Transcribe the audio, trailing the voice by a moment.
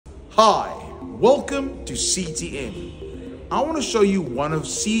Hi, welcome to CTM. I want to show you one of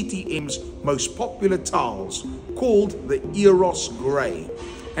CTM's most popular tiles called the Eros Grey.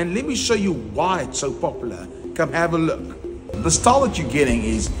 And let me show you why it's so popular. Come have a look. This tile that you're getting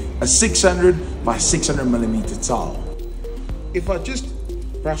is a 600 by 600 millimeter tile. If I just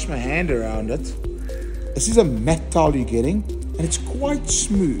brush my hand around it, this is a matte tile you're getting and it's quite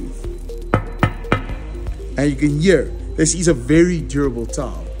smooth. And you can hear this is a very durable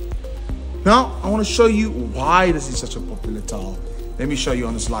tile. Now, I want to show you why this is such a popular tile. Let me show you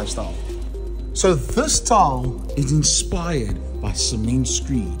on this lifestyle. So this tile is inspired by cement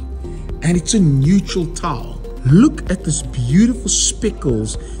screed and it's a neutral tile. Look at this beautiful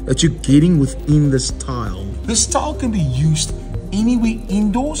speckles that you're getting within this tile. This tile can be used anywhere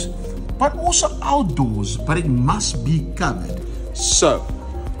indoors, but also outdoors, but it must be covered. So,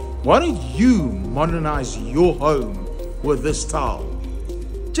 why don't you modernize your home with this tile?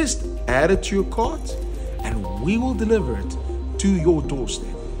 Just add it to your cart and we will deliver it to your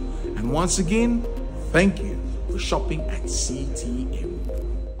doorstep. And once again, thank you for shopping at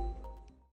CTM.